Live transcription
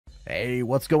Hey,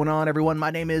 what's going on, everyone?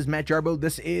 My name is Matt Jarbo.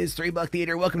 This is $3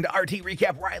 Theater. Welcome to RT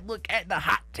Recap, where I look at the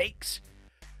hot takes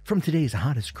from today's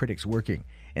hottest critics working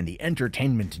in the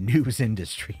entertainment news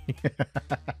industry.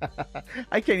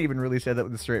 I can't even really say that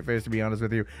with a straight face, to be honest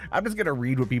with you. I'm just going to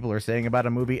read what people are saying about a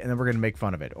movie, and then we're going to make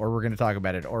fun of it, or we're going to talk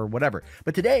about it, or whatever.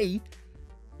 But today,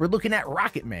 we're looking at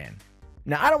Rocketman.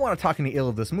 Now, I don't want to talk any ill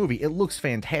of this movie. It looks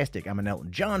fantastic. I'm an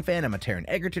Elton John fan. I'm a Taron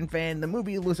Egerton fan. The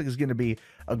movie looks like it's going to be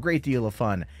a great deal of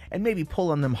fun and maybe pull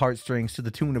on them heartstrings to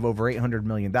the tune of over $800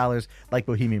 million like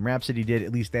Bohemian Rhapsody did.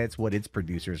 At least that's what its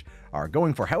producers are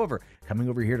going for. However, coming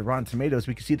over here to Rotten Tomatoes,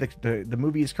 we can see that the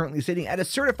movie is currently sitting at a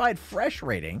certified fresh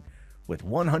rating with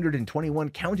 121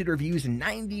 counted reviews and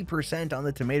 90% on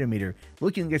the Tomatometer,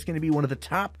 looking like it's going to be one of the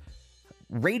top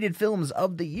rated films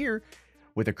of the year,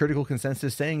 with a critical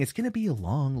consensus saying it's going to be a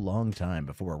long, long time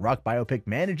before a rock biopic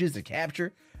manages to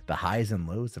capture the highs and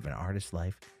lows of an artist's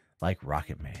life like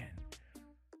Rocketman.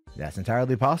 That's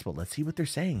entirely possible. Let's see what they're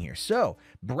saying here. So,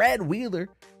 Brad Wheeler,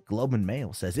 Globe and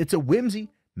Mail, says it's a whimsy,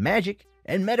 magic,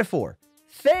 and metaphor.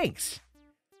 Thanks!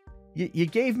 You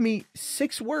gave me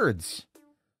 6 words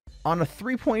on a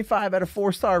 3.5 out of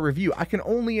 4-star review. I can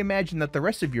only imagine that the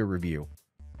rest of your review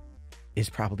is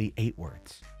probably 8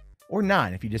 words. Or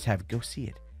 9 if you just have go see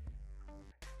it.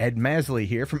 Ed Masley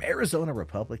here from Arizona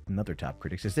Republic, another top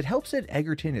critic, says it helps that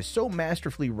Egerton is so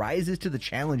masterfully rises to the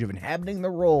challenge of inhabiting the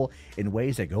role in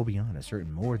ways that go beyond a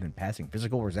certain more than passing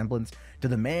physical resemblance to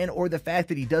the man, or the fact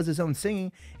that he does his own singing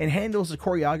and handles the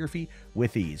choreography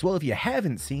with ease. Well, if you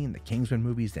haven't seen the Kingsman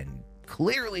movies, then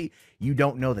clearly you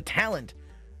don't know the talent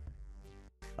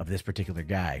of this particular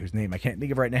guy, whose name I can't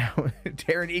think of right now.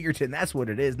 Taron Egerton, that's what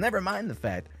it is. Never mind the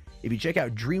fact, if you check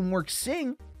out DreamWorks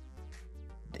Sing,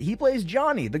 he plays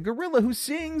Johnny, the gorilla who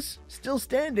sings Still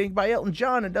Standing by Elton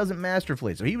John and does it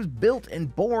masterfully. So he was built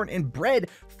and born and bred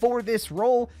for this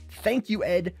role. Thank you,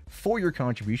 Ed, for your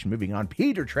contribution. Moving on,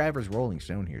 Peter Travers, Rolling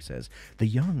Stone here, says, the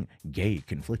young, gay,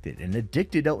 conflicted, and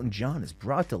addicted Elton John is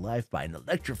brought to life by an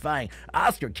electrifying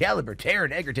Oscar-caliber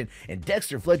Taron Egerton and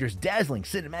Dexter Fletcher's dazzling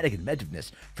cinematic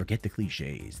inventiveness. Forget the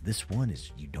cliches. This one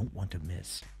is you don't want to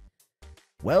miss.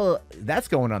 Well, that's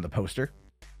going on the poster.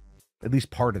 At least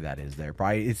part of that is there.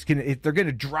 Probably they're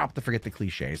gonna drop the forget the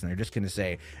cliches, and they're just gonna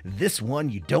say this one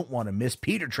you don't want to miss.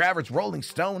 Peter Travers, Rolling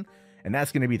Stone, and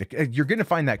that's gonna be you're gonna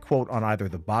find that quote on either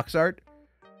the box art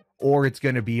or it's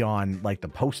gonna be on like the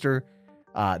poster.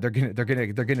 They're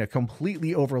gonna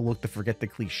completely overlook the forget the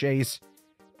cliches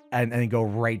and go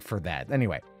right for that.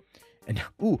 Anyway, and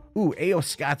A.O.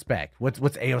 Scott's back. What's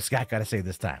A.O. Scott got to say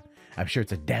this time? I'm sure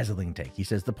it's a dazzling take. He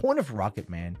says, the point of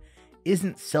Rocketman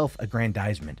isn't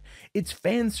self-aggrandizement. It's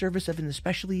fan service of an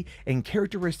especially and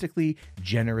characteristically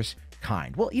generous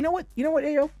kind. Well, you know what,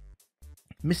 A.O.?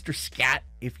 Mr. Scott,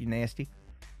 if you're nasty.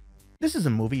 This is a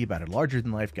movie about a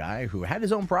larger-than-life guy who had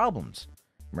his own problems,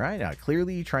 right?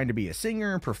 Clearly trying to be a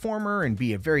singer, performer, and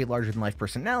be a very larger-than-life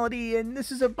personality, and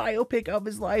this is a biopic of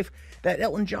his life that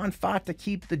Elton John fought to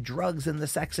keep the drugs and the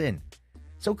sex in.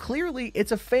 So clearly,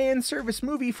 it's a fan service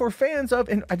movie for fans of,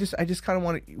 and I just kind of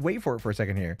want to wait for it for a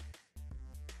second here.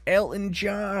 Elton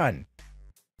John.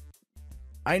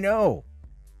 I know.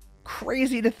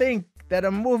 Crazy to think that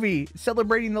a movie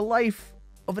celebrating the life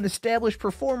of an established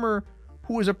performer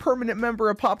who is a permanent member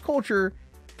of pop culture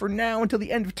for now until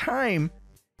the end of time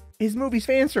is movie's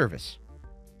fan service.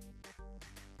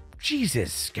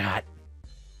 Jesus, Scott.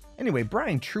 Anyway,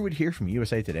 Brian Truitt here from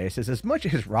USA Today says, as much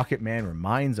as Rocketman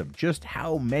reminds of just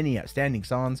how many outstanding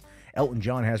songs Elton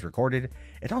John has recorded,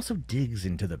 it also digs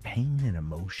into the pain and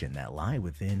emotion that lie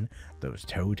within those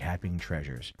toe-tapping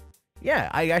treasures.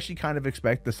 Yeah, I actually kind of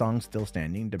expect the song Still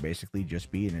Standing to basically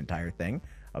just be an entire thing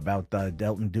about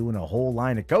Elton doing a whole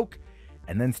line of coke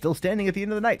and then still standing at the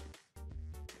end of the night.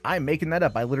 I'm making that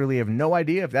up. I literally have no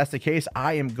idea. If that's the case,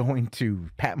 I am going to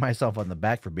pat myself on the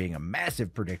back for being a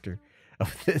massive predictor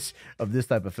of this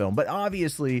type of film. But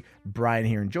obviously Brian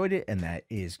here enjoyed it, and that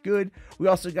is good. We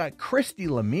also got Christy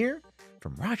Lemire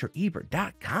from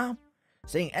RogerEbert.com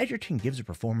saying Egerton gives a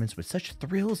performance with such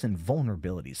thrills and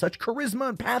vulnerability, such charisma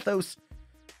and pathos,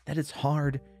 that it's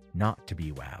hard not to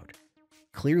be wowed.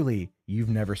 Clearly you've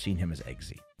never seen him as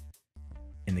Eggsy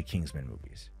in the Kingsman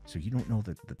movies, so you don't know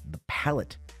the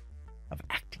palette of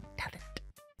acting talent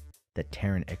that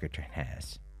Taron Egerton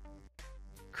has.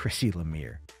 Chrissy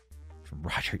Lemire from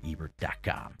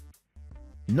RogerEbert.com.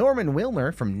 Norman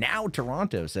Wilner from Now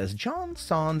Toronto says John's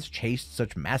songs chased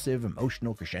such massive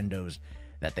emotional crescendos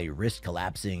that they risk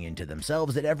collapsing into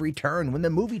themselves at every turn. When the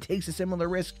movie takes a similar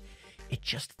risk, it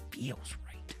just feels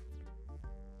right.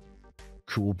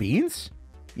 Cool beans.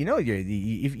 You know, if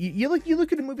you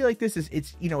look at a movie like this,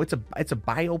 it's a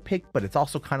biopic, but it's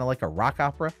also kind of like a rock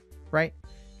opera. right?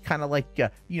 Kind of like,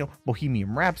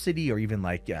 Bohemian Rhapsody, or even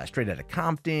like Straight Outta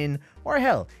Compton, or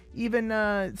hell, even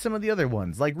some of the other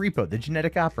ones like Repo, The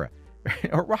Genetic Opera,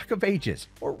 or Rock of Ages,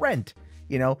 or Rent.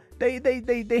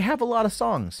 They have a lot of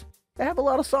songs. They have a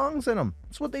lot of songs in them.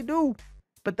 That's what they do.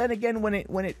 But then again, when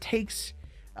it takes,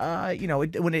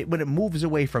 when it moves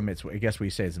away from it, I guess what he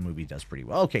says the movie does pretty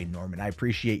well. Okay, Norman, I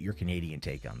appreciate your Canadian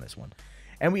take on this one.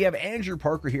 And we have Andrew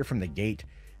Parker here from The Gate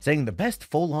saying the best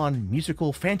full-on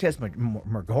musical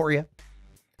phantasmagoria.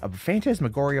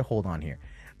 Hold on here.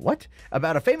 What?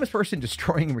 About a famous person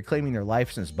destroying and reclaiming their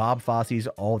life since Bob Fosse's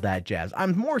All That Jazz.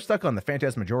 I'm more stuck on the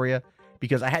phantasmagoria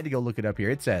because I had to go look it up here.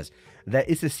 It says that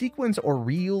it's a sequence or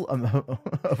real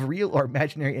of real or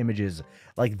imaginary images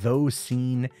like those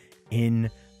seen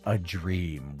in a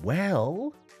dream.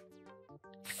 Well,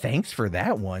 thanks for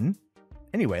that one.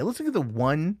 Anyway, let's look at the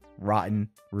one rotten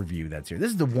review that's here.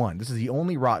 This is the one. This is the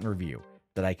only rotten review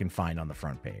that I can find on the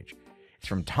front page. It's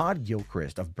from Todd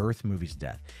Gilchrist of Birth Movies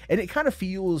Death. And it kind of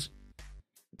feels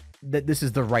that this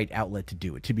is the right outlet to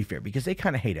do it, to be fair, because they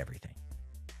kind of hate everything.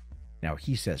 Now,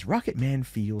 he says, Rocketman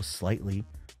feels slightly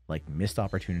like missed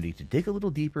opportunity to dig a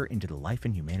little deeper into the life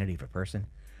and humanity of a person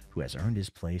who has earned his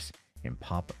place in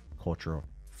pop cultural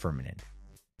firmament.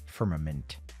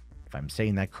 If I'm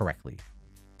saying that correctly.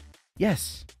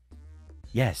 Yes,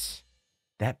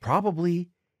 that probably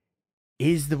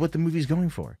is what the movie's going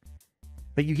for.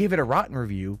 But you gave it a rotten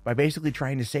review by basically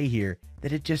trying to say here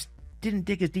that it just didn't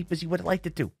dig as deep as you would have liked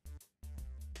it to.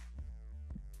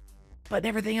 But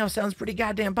everything else sounds pretty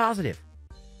goddamn positive.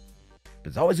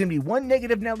 There's always going to be one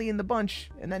negative Nelly in the bunch,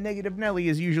 and that negative Nelly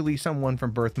is usually someone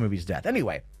from Birth Movies Death.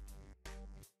 Anyway,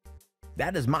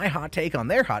 that is my hot take on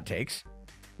their hot takes.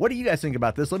 What do you guys think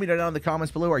about this? Let me know down in the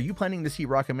comments below. Are you planning to see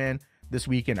Rocketman this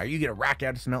weekend? Are you going to rock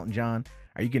out to some Elton John?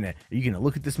 Are you gonna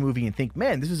look at this movie and think,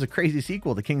 man, this is a crazy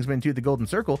sequel to Kingsman 2: The Golden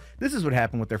Circle. This is what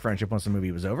happened with their friendship once the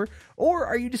movie was over. Or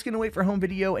are you just gonna wait for home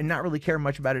video and not really care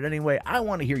much about it anyway? I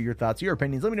want to hear your thoughts, your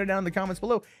opinions. Let me know down in the comments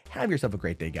below. Have yourself a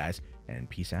great day, guys, and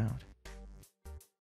peace out.